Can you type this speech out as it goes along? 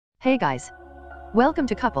Hey guys! Welcome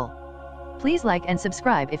to Couple. Please like and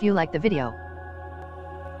subscribe if you like the video.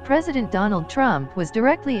 President Donald Trump was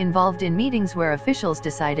directly involved in meetings where officials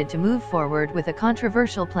decided to move forward with a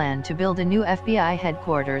controversial plan to build a new FBI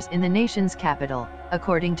headquarters in the nation's capital,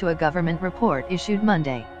 according to a government report issued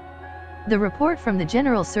Monday. The report from the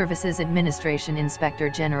General Services Administration Inspector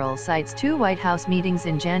General cites two White House meetings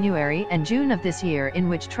in January and June of this year in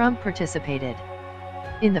which Trump participated.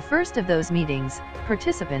 In the first of those meetings,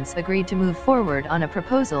 participants agreed to move forward on a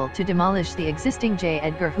proposal to demolish the existing J.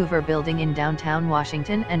 Edgar Hoover building in downtown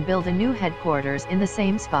Washington and build a new headquarters in the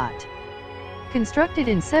same spot. Constructed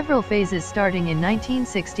in several phases starting in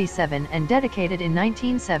 1967 and dedicated in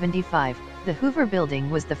 1975, the Hoover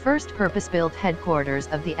Building was the first purpose-built headquarters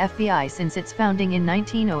of the FBI since its founding in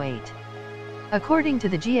 1908. According to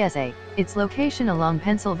the GSA, its location along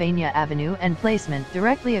Pennsylvania Avenue and placement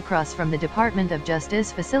directly across from the Department of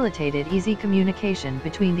Justice facilitated easy communication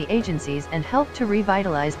between the agencies and helped to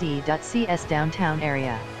revitalize D.C.'s downtown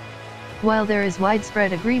area. While there is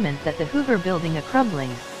widespread agreement that the Hoover Building, a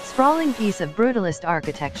crumbling, sprawling piece of brutalist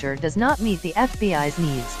architecture, does not meet the FBI's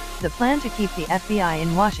needs, the plan to keep the FBI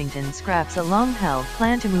in Washington scraps a long-held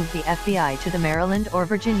plan to move the FBI to the Maryland or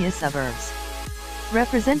Virginia suburbs.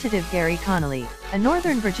 Representative Gary Connolly, a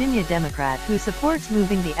Northern Virginia Democrat who supports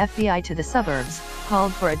moving the FBI to the suburbs,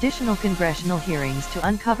 called for additional congressional hearings to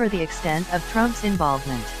uncover the extent of Trump's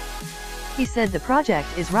involvement. He said the project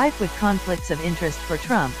is rife with conflicts of interest for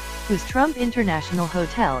Trump, whose Trump International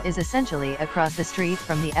Hotel is essentially across the street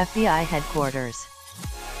from the FBI headquarters.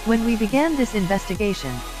 When we began this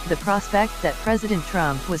investigation, the prospect that President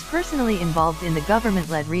Trump was personally involved in the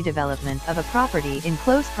government-led redevelopment of a property in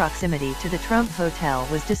close proximity to the Trump Hotel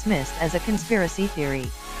was dismissed as a conspiracy theory,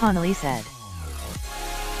 Connolly said.